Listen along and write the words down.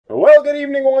Well, good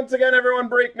evening once again, everyone.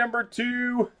 Break number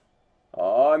 2.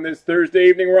 On this Thursday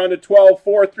evening, we're on to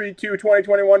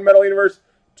 12-4-3-2-2021 Metal Universe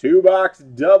 2-box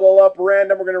double up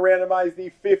random. We're going to randomize the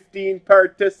 15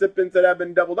 participants that have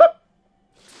been doubled up.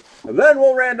 And then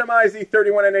we'll randomize the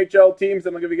 31 NHL teams,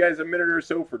 and I'll give you guys a minute or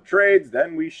so for trades.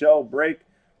 Then we shall break.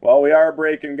 While we are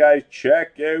breaking, guys,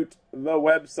 check out the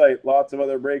website. Lots of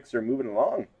other breaks are moving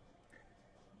along.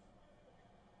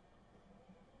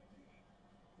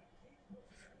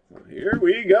 Here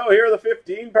we go. Here are the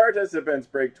 15 participants.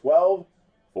 Break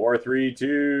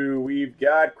 12-4-3-2. We've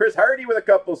got Chris Hardy with a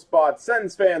couple spots.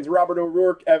 Sens fans, Robert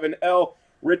O'Rourke, Evan L.,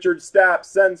 Richard Stapp.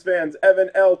 Sens fans, Evan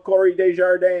L., Corey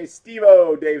Desjardins,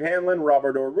 Steve-O, Dave Hanlon,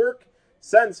 Robert O'Rourke.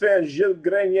 Sens fans, Gilles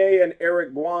Grenier and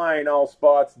Eric Gwine. All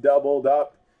spots doubled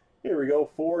up. Here we go.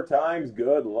 4 times.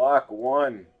 Good luck.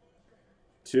 1,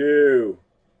 2,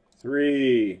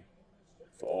 3,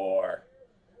 4.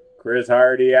 Chris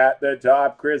Hardy at the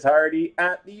top. Chris Hardy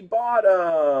at the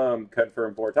bottom.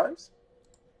 Confirm 4 times.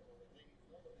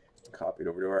 Copy it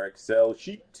over to our Excel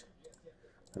sheet.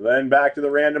 Then back to the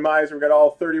randomizer. We've got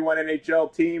all 31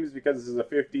 NHL teams because this is a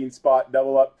 15-spot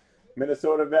double up.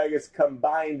 Minnesota, Vegas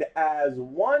combined as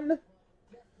 1.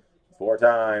 4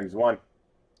 times. 1,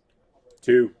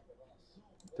 2,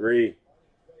 3,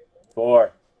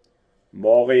 4.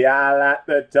 Montreal at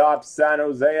the top, San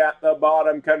Jose at the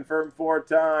bottom. Confirm 4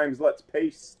 times. Let's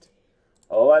paste.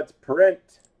 Let's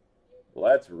print.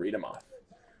 Let's read them off.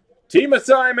 Team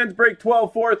assignments, break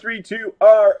 12-4-3-2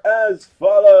 are as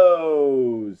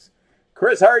follows.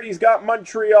 Chris Hardy's got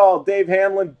Montreal. Dave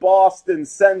Hanlon, Boston.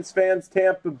 Sens fans,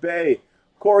 Tampa Bay.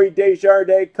 Corey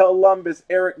Desjardins, Columbus.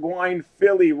 Eric Gwine,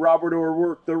 Philly. Robert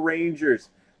O'Rourke, the Rangers.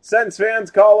 Sens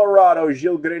fans, Colorado.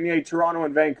 Gilles Grenier, Toronto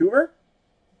and Vancouver.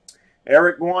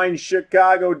 Eric Gwine,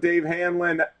 Chicago. Dave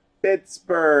Hanlon,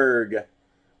 Pittsburgh.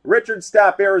 Richard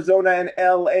Stapp, Arizona and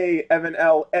L.A. Evan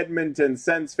L., Edmonton.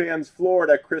 Sens fans,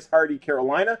 Florida. Chris Hardy,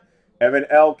 Carolina. Evan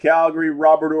L., Calgary.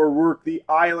 Robert O'Rourke, the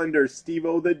Islanders.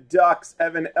 Steve-O, the Ducks.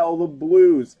 Evan L., the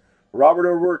Blues. Robert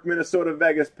O'Rourke, Minnesota,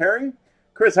 Vegas pairing.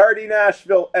 Chris Hardy,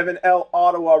 Nashville. Evan L.,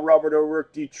 Ottawa. Robert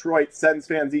O'Rourke, Detroit. Sens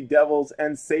fans, the Devils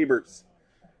and Sabres.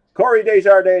 Corey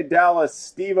Desjardins, Dallas.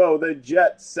 Steve-O, the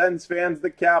Jets. Sens fans,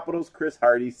 the Capitals. Chris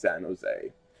Hardy, San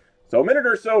Jose. So a minute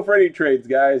or so for any trades,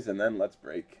 guys, and then let's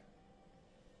break.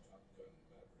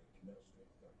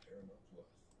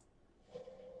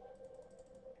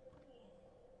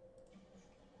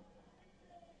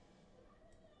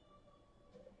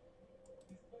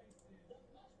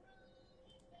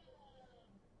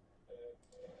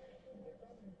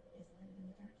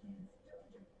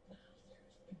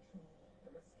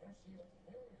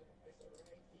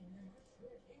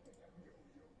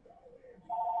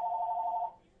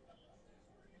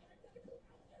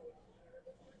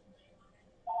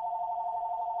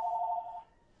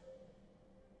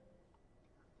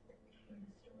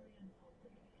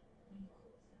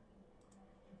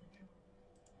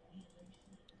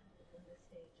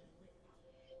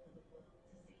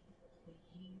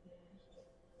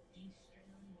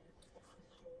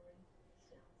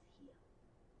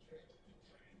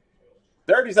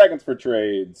 $30 seconds for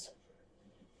trades.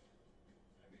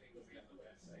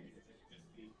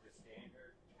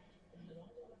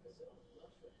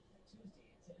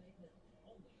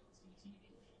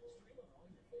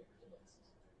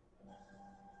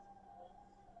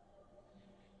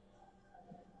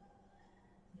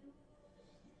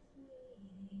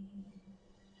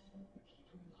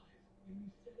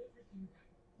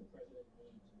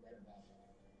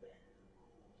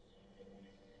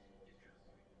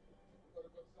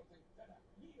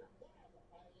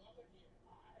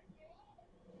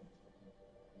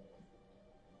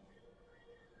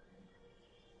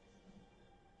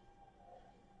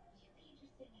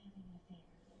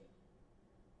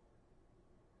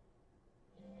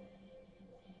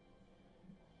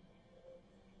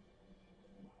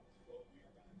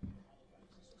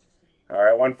 All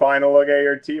right, one final look at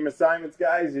your team assignments,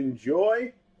 guys.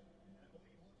 Enjoy.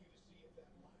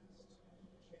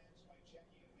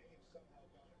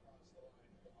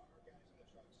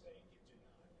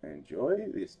 Enjoy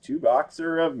this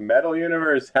 2-boxer of Metal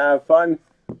Universe. Have fun.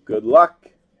 Good luck.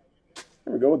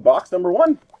 Here we go with box number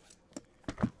 1.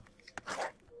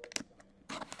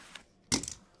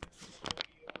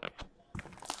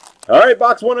 All right,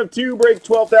 box 1 of 2, break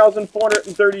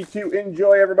 12,432.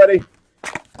 Enjoy, everybody.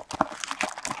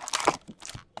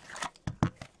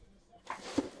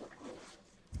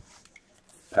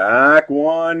 Pack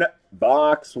 1,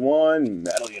 box 1,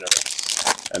 Metal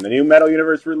Universe. And the new Metal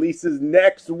Universe releases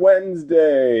next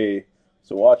Wednesday.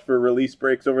 So watch for release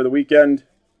breaks over the weekend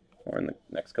or in the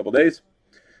next couple days.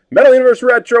 Metal Universe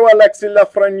Retro, Alexis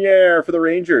Lafreniere for the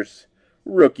Rangers.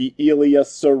 Rookie Ilya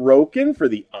Sorokin for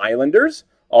the Islanders.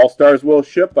 All-Stars will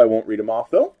ship. I won't read them off,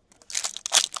 though.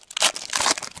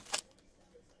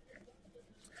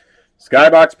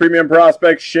 Skybox Premium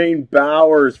Prospect, Shane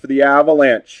Bowers for the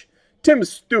Avalanche. Tim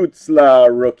Stützle,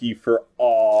 rookie for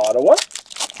Ottawa.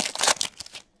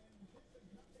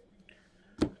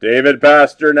 David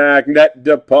Pasternak, Net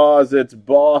Deposits,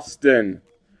 Boston.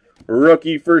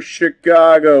 Rookie for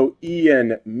Chicago,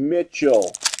 Ian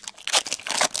Mitchell.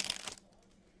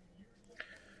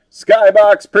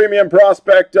 Skybox Premium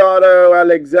Prospect Auto,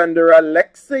 Alexander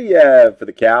Alexeyev for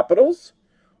the Capitals.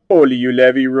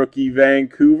 Oliulevi, rookie,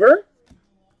 Vancouver.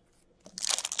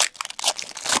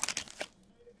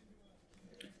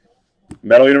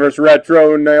 Metal Universe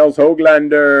Retro, Niels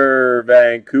Höglander,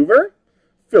 Vancouver.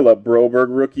 Philip Broberg,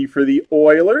 rookie for the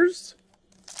Oilers.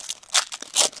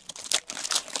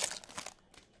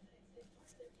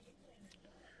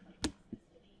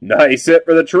 Nice hit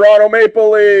for the Toronto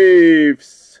Maple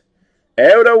Leafs.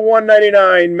 Out of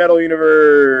 199, Metal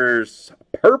Universe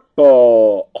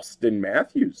Purple, Austin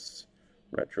Matthews.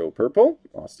 Retro Purple,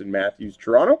 Austin Matthews,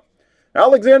 Toronto.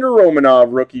 Alexander Romanov,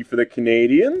 rookie for the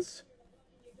Canadiens.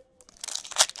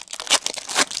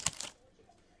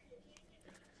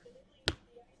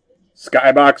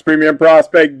 Skybox Premium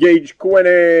Prospect, Gage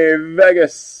Quinney,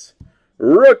 Vegas.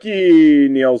 Rookie,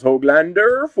 Niels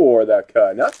Höglander for the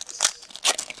Canucks.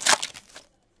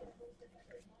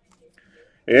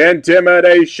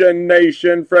 Intimidation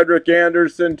Nation, Frederick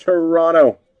Anderson,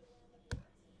 Toronto.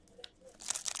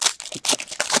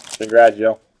 Congrats,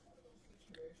 Joe.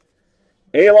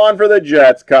 Alon for the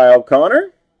Jets, Kyle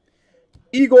Connor.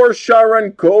 Igor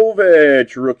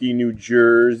Sharankovich, rookie, New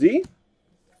Jersey.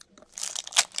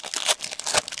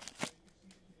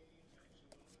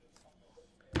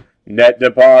 Net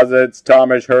Deposits,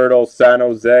 Thomas Hertl, San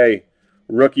Jose.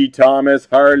 Rookie Thomas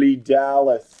Harley,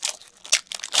 Dallas.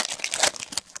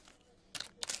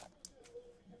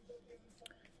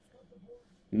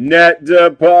 Net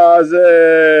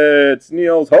Deposits,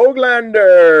 Niels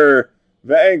Höglander,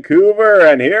 Vancouver.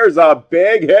 And here's a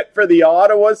big hit for the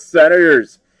Ottawa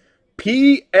Senators.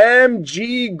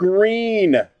 PMG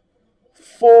Green,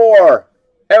 4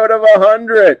 out of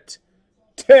 100.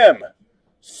 Tim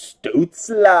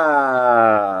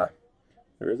Stützle.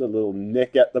 There's a little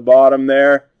nick at the bottom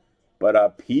there. But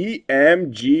a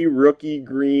PMG rookie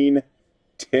green,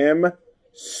 Tim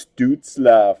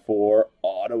Stützle for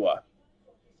Ottawa.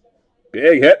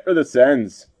 Big hit for the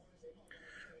Sens.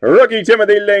 Rookie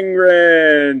Timothy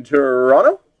Lindgren,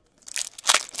 Toronto.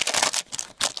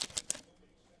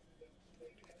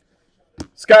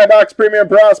 Skybox Premium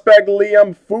Prospect,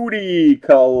 Liam Foudy,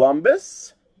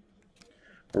 Columbus.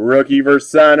 Rookie for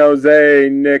San Jose,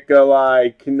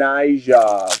 Nikolai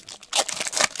Knyzhov.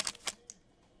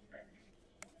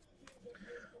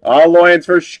 Alliance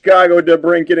for Chicago,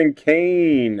 DeBrincat and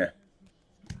Kane.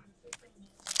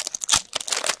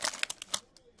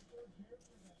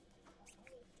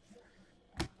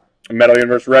 Metal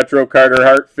Universe Retro, Carter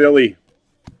Hart, Philly.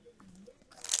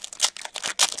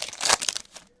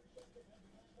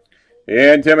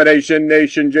 Intimidation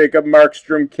Nation, Jacob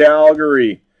Markstrom,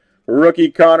 Calgary. Rookie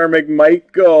Connor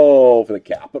McMichael for the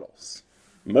Capitals.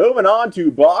 Moving on to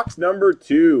box number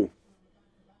 2.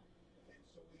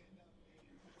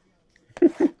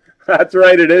 That's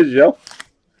right, it is, Joe.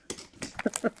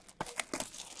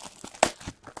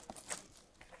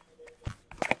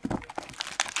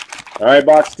 All right,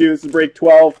 box 2. This is break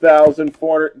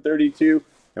 12,432.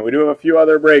 And we do have a few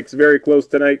other breaks very close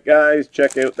tonight, guys.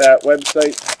 Check out that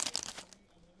website.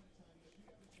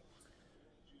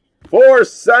 For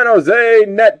San Jose,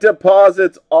 Net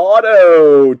Deposits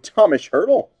Auto, Thomas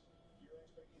Hertl.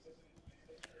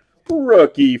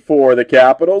 Rookie for the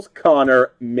Capitals,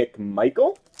 Connor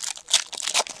McMichael.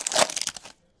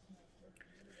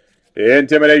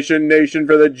 Intimidation Nation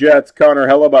for the Jets, Connor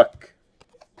Hellebuck.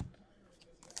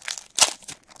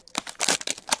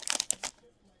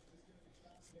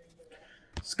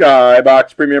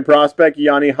 Skybox Premium Prospect,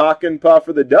 Yanni Hakanpää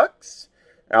for the Ducks.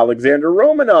 Alexander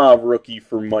Romanov, rookie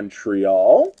for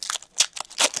Montreal.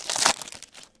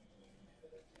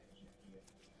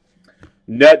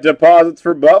 Net Deposits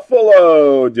for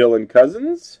Buffalo, Dylan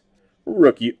Cousins.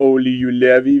 Rookie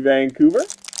Oliulevi, Vancouver.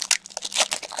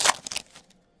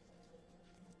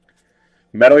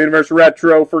 Metal Universe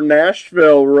Retro for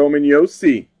Nashville, Roman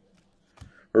Josi.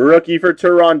 Rookie for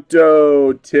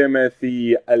Toronto,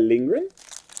 Timothy Lindgren.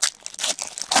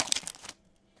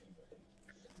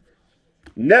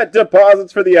 Net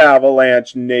Deposits for the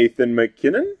Avalanche, Nathan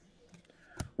McKinnon.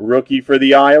 Rookie for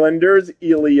the Islanders,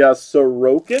 Ilya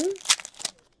Sorokin.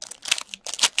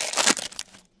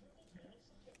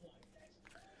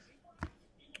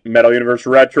 Metal Universe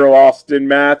Retro, Austin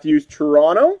Matthews,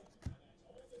 Toronto.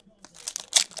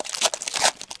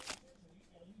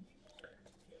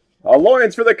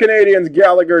 Alliance for the Canadians,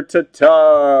 Gallagher,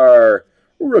 Tatar.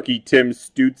 Rookie Tim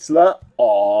Stützle,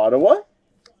 Ottawa.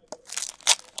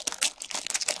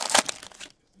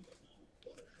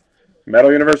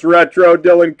 Metal Universe Retro,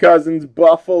 Dylan Cousins,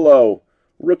 Buffalo.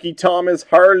 Rookie Thomas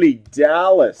Harley,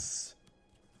 Dallas.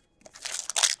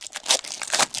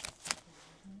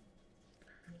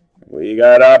 We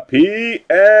got a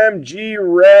PMG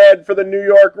Red for the New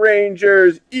York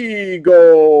Rangers,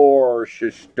 Igor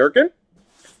Shesterkin,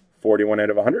 41 out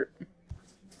of 100.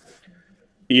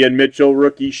 Ian Mitchell,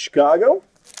 rookie, Chicago.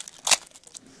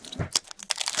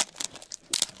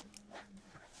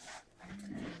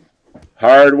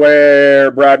 Hardware,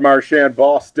 Brad Marchand,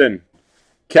 Boston.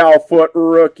 Cal Foot,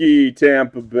 rookie,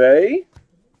 Tampa Bay.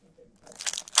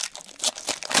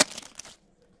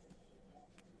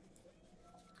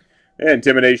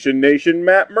 Intimidation Nation,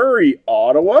 Matt Murray,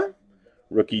 Ottawa.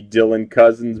 Rookie Dylan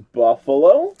Cousins,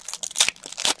 Buffalo.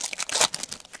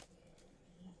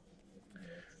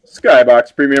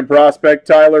 Skybox Premium Prospect,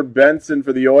 Tyler Benson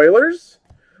for the Oilers.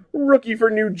 Rookie for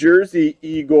New Jersey,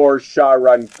 Igor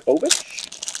Sharankovich.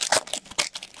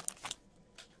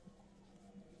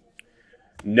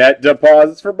 Net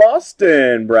deposits for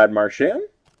Boston, Brad Marchand.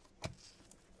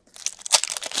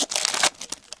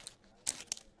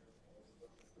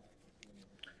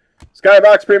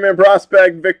 Skybox Premium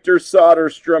Prospect, Victor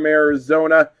Soderstrom,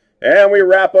 Arizona. And we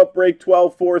wrap up break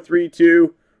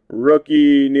 12-4-3-2.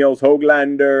 Rookie Niels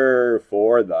Höglander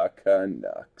for the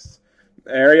Canucks.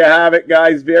 There you have it,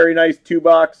 guys. Very nice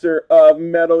two-boxer of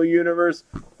Metal Universe.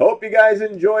 Hope you guys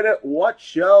enjoyed it. What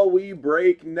shall we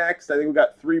break next? I think we've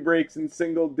got 3 breaks in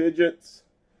single digits.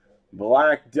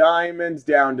 Black Diamonds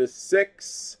down to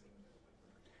 6.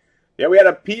 Yeah, we had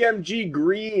a PMG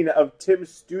green of Tim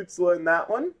Stützle in that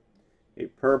one. A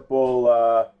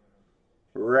purple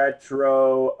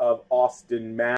retro of Austin Matthews.